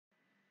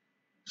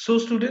So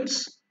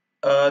students,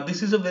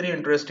 this is a very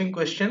interesting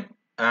question,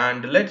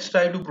 and let's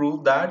try to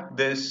prove that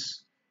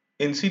this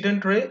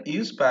incident ray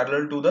is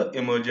parallel to the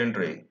emergent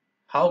ray.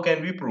 How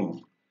can we prove?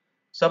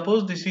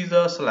 Suppose this is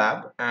a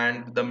slab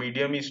and the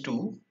medium is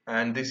 2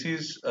 and this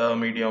is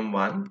medium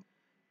 1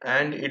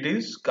 and it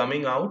is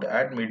coming out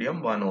at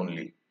medium 1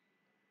 only.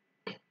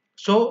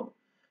 So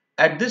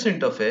at this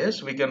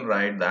interface we can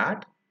write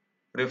that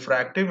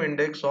refractive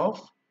index of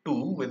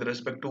 2 with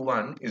respect to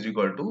 1 is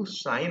equal to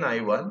sine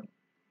I1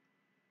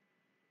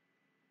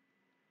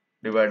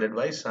 divided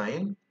by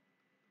sine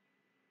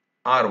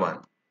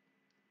R1.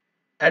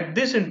 At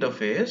this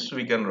interface,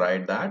 we can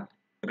write that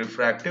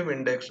refractive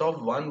index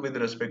of 1 with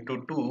respect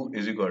to 2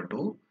 is equal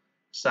to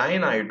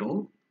sine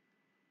I2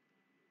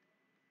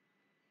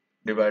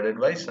 divided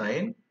by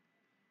sine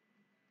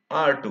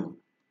R2.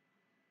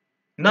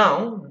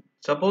 Now,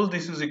 suppose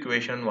this is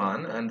equation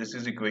 1 and this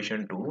is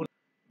equation 2.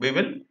 We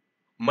will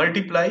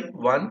multiply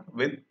 1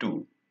 with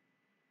 2.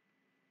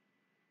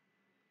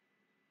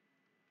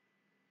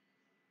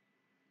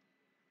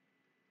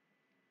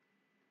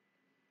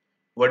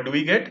 What do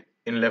we get?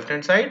 In left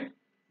hand side,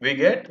 we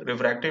get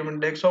refractive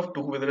index of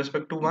 2 with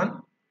respect to 1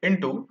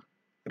 into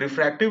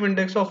refractive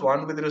index of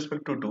 1 with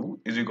respect to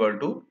 2 is equal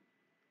to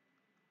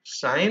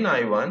sine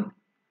I1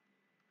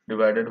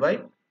 divided by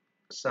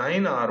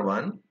sine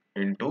R1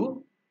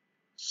 into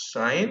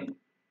sine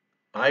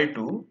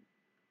I2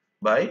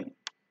 by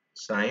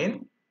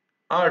sine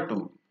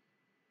R2.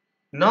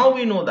 Now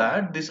we know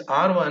that this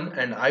R1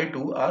 and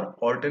I2 are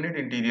alternate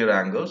interior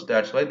angles.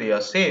 That's why they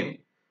are same.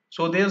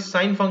 So their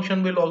sine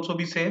function will also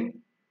be same.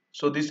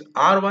 So this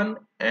R1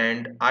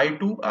 and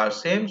I2 are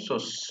same. So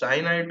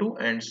sine I2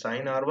 and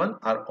sine R1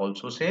 are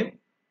also same.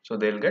 So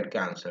they'll get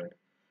cancelled.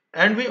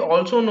 And we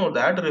also know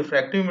that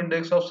refractive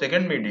index of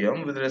second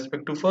medium with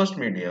respect to first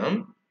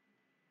medium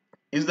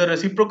is the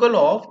reciprocal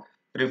of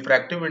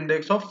refractive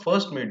index of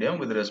first medium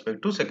with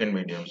respect to second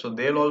medium. So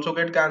they'll also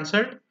get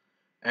cancelled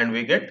and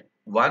we get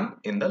 1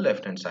 in the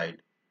left hand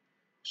side.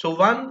 So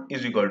 1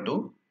 is equal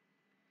to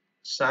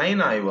sine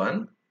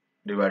I1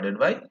 divided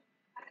by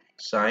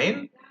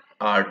sine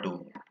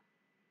R2.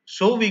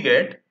 So we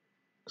get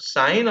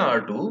sine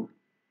R2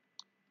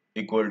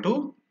 equal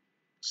to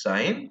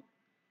sine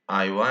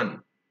I1.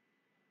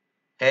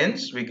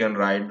 Hence we can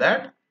write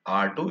that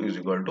R2 is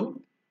equal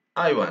to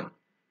I1.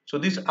 So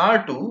this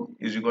R2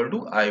 is equal to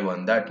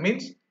I1. That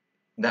means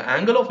the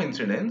angle of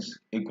incidence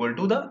equal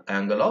to the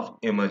angle of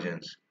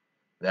emergence.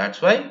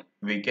 That's why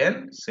we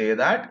can say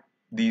that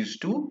these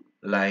two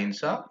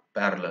lines are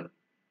parallel.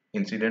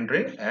 Incident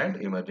ray and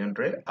emergent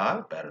ray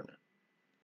are parallel.